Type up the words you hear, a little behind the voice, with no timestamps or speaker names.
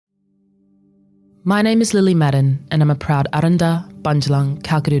My name is Lily Madden and I'm a proud Aranda, Bundjalung,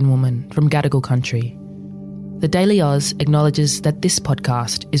 Kalkadoon woman from Gadigal country. The Daily Oz acknowledges that this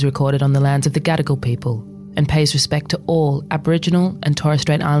podcast is recorded on the lands of the Gadigal people and pays respect to all Aboriginal and Torres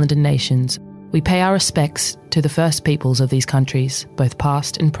Strait Islander nations. We pay our respects to the First Peoples of these countries, both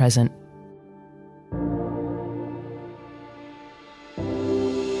past and present.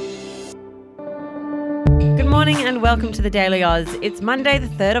 Good morning and welcome to the Daily Oz. It's Monday the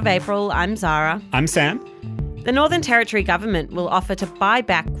 3rd of April. I'm Zara. I'm Sam. The Northern Territory government will offer to buy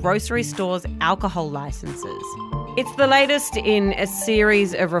back grocery stores' alcohol licences. It's the latest in a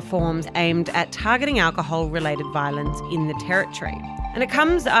series of reforms aimed at targeting alcohol-related violence in the Territory. And it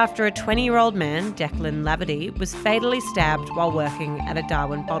comes after a 20-year-old man, Declan Laverty, was fatally stabbed while working at a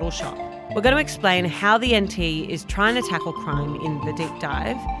Darwin bottle shop. We're going to explain how the NT is trying to tackle crime in the deep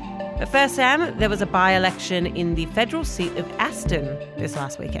dive. But first, Sam, there was a by-election in the federal seat of Aston this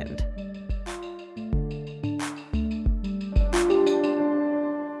last weekend.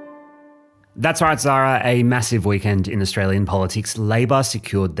 That's right, Zara. A massive weekend in Australian politics. Labor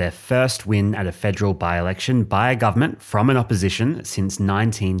secured their first win at a federal by-election by a government from an opposition since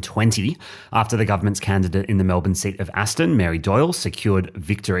 1920, after the government's candidate in the Melbourne seat of Aston, Mary Doyle, secured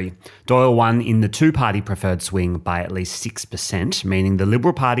victory. Doyle won in the two-party preferred swing by at least 6%, meaning the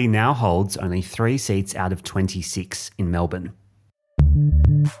Liberal Party now holds only 3 seats out of 26 in Melbourne.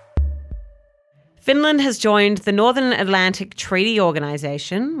 Finland has joined the Northern Atlantic Treaty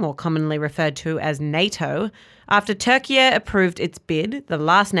Organisation, more commonly referred to as NATO, after Turkey approved its bid, the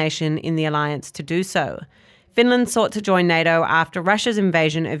last nation in the alliance to do so. Finland sought to join NATO after Russia's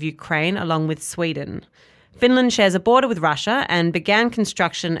invasion of Ukraine along with Sweden. Finland shares a border with Russia and began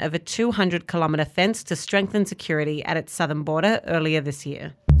construction of a 200-kilometre fence to strengthen security at its southern border earlier this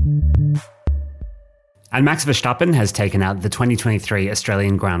year. And Max Verstappen has taken out the 2023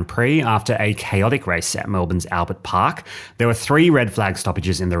 Australian Grand Prix after a chaotic race at Melbourne's Albert Park. There were 3 red flag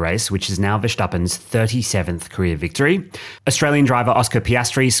stoppages in the race, which is now Verstappen's 37th career victory. Australian driver Oscar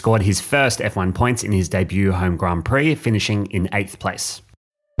Piastri scored his first F1 points in his debut home Grand Prix, finishing in 8th place.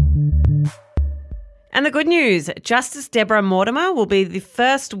 And the good news, Justice Deborah Mortimer will be the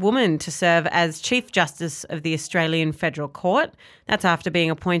first woman to serve as Chief Justice of the Australian Federal Court. That's after being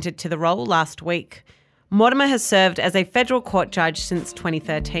appointed to the role last week. Mortimer has served as a federal court judge since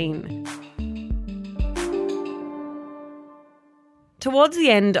 2013. Towards the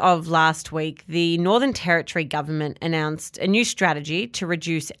end of last week, the Northern Territory government announced a new strategy to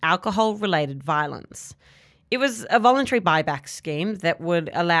reduce alcohol-related violence. It was a voluntary buyback scheme that would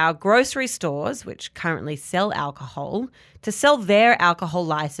allow grocery stores, which currently sell alcohol, to sell their alcohol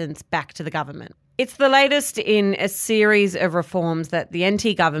licence back to the government. It's the latest in a series of reforms that the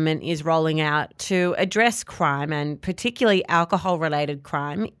NT government is rolling out to address crime, and particularly alcohol-related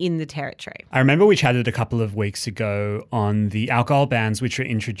crime in the Territory. I remember we chatted a couple of weeks ago on the alcohol bans which were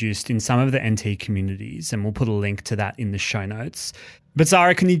introduced in some of the NT communities, and we'll put a link to that in the show notes. But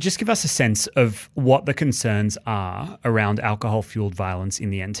Zara, can you just give us a sense of what the concerns are around alcohol-fuelled violence in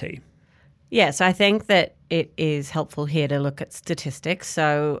the NT? Yes, I think that it is helpful here to look at statistics.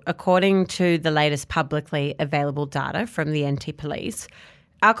 So according to the latest publicly available data from the NT Police,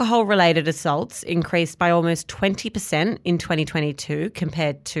 alcohol-related assaults increased by almost 20% in 2022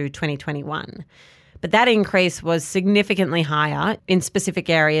 compared to 2021. But that increase was significantly higher in specific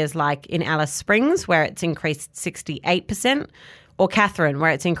areas like in Alice Springs, where it's increased 68%, or Katherine,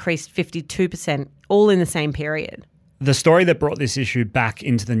 where it's increased 52%, all in the same period. The story that brought this issue back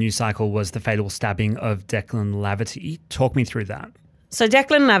into the news cycle was the fatal stabbing of Declan Laverty. Talk me through that. So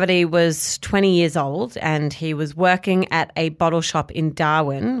Declan Laverty was 20 years old and he was working at a bottle shop in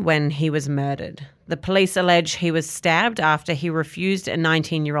Darwin when he was murdered. The police allege he was stabbed after he refused a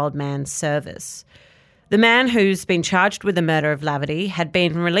 19-year-old man's service. The man who's been charged with the murder of Laverty had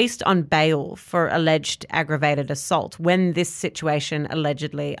been released on bail for alleged aggravated assault when this situation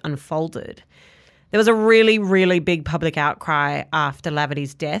allegedly unfolded. There was a really, really big public outcry after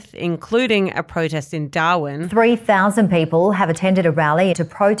Laverty's death, including a protest in Darwin. 3,000 people have attended a rally to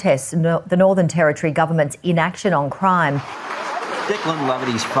protest the Northern Territory government's inaction on crime. Declan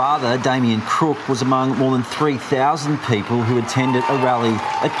Laverty's father, Damien Crook, was among more than 3,000 people who attended a rally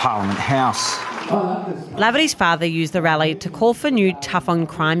at Parliament House. Laverty's father used the rally to call for new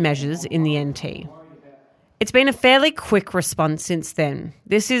tough-on-crime measures in the NT. It's been a fairly quick response since then.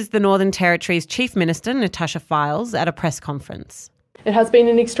 This is the Northern Territory's Chief Minister, Natasha Fyles, at a press conference. It has been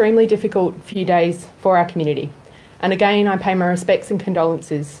an extremely difficult few days for our community. And again, I pay my respects and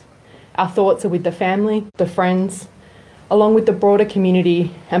condolences. Our thoughts are with the family, the friends, along with the broader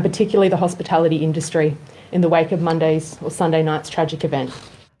community and particularly the hospitality industry in the wake of Monday's or Sunday night's tragic event.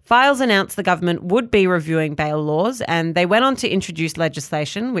 Files announced the government would be reviewing bail laws, and they went on to introduce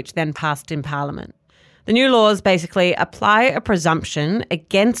legislation which then passed in Parliament. The new laws basically apply a presumption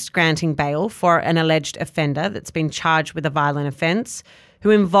against granting bail for an alleged offender that's been charged with a violent offence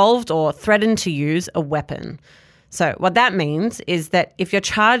who involved or threatened to use a weapon. So what that means is that if you're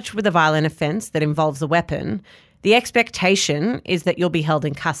charged with a violent offence that involves a weapon, the expectation is that you'll be held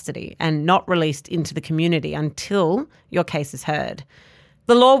in custody and not released into the community until your case is heard.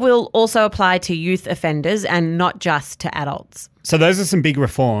 The law will also apply to youth offenders and not just to adults. So those are some big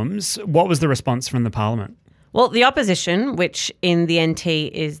reforms. What was the response from the Parliament? Well, the opposition, which in the NT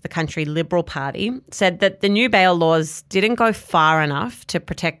is the country Liberal Party, said that the new bail laws didn't go far enough to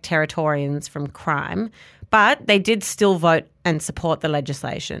protect Territorians from crime, but they did still vote and support the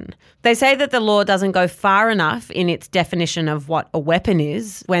legislation. They say that the law doesn't go far enough in its definition of what a weapon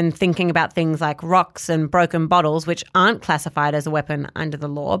is when thinking about things like rocks and broken bottles, which aren't classified as a weapon under the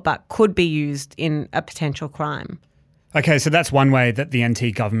law but could be used in a potential crime. Okay, so that's one way that the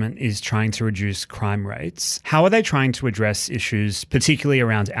NT government is trying to reduce crime rates. How are they trying to address issues, particularly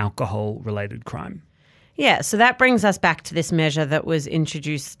around alcohol-related crime? Yeah, so that brings us back to this measure that was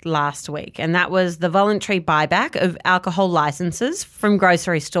introduced last week, and that was the voluntary buyback of alcohol licences from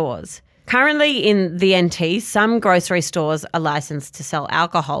grocery stores. Currently in the NT, some grocery stores are licensed to sell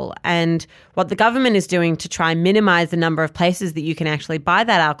alcohol, and what the government is doing to try and minimise the number of places that you can actually buy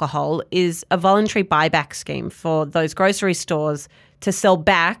that alcohol is a voluntary buyback scheme for those grocery stores to sell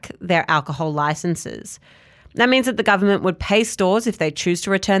back their alcohol licences. That means that the government would pay stores if they choose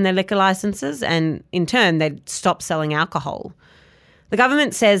to return their liquor licences, and in turn they'd stop selling alcohol. The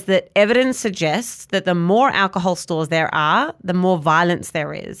government says that evidence suggests that the more alcohol stores there are, the more violence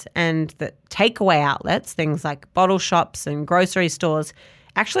there is, and that takeaway outlets, things like bottle shops and grocery stores,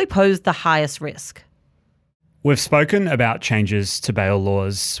 actually pose the highest risk. We've spoken about changes to bail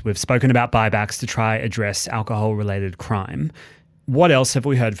laws. We've spoken about buybacks to try address alcohol-related crime. What else have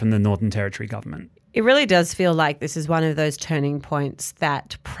we heard from the Northern Territory government? It really does feel like this is one of those turning points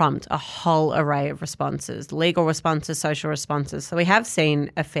that prompt a whole array of responses, legal responses, social responses. So we have seen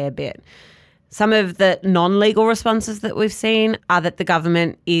a fair bit. Some of the non-legal responses that we've seen are that the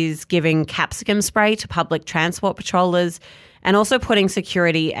government is giving capsicum spray to public transport patrollers and also putting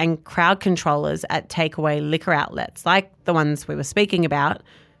security and crowd controllers at takeaway liquor outlets, like the ones we were speaking about,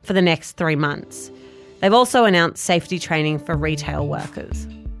 for the next 3 months. They've also announced safety training for retail workers.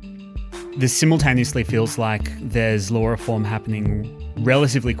 This simultaneously feels like there's law reform happening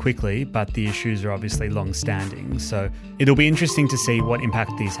relatively quickly, but the issues are obviously long-standing. So it'll be interesting to see what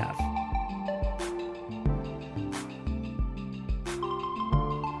impact these have.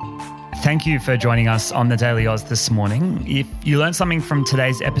 Thank you for joining us on the Daily Oz this morning. If you learned something from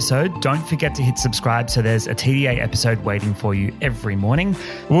today's episode, don't forget to hit subscribe so there's a TDA episode waiting for you every morning.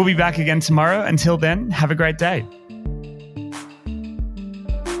 We'll be back again tomorrow. Until then, have a great day.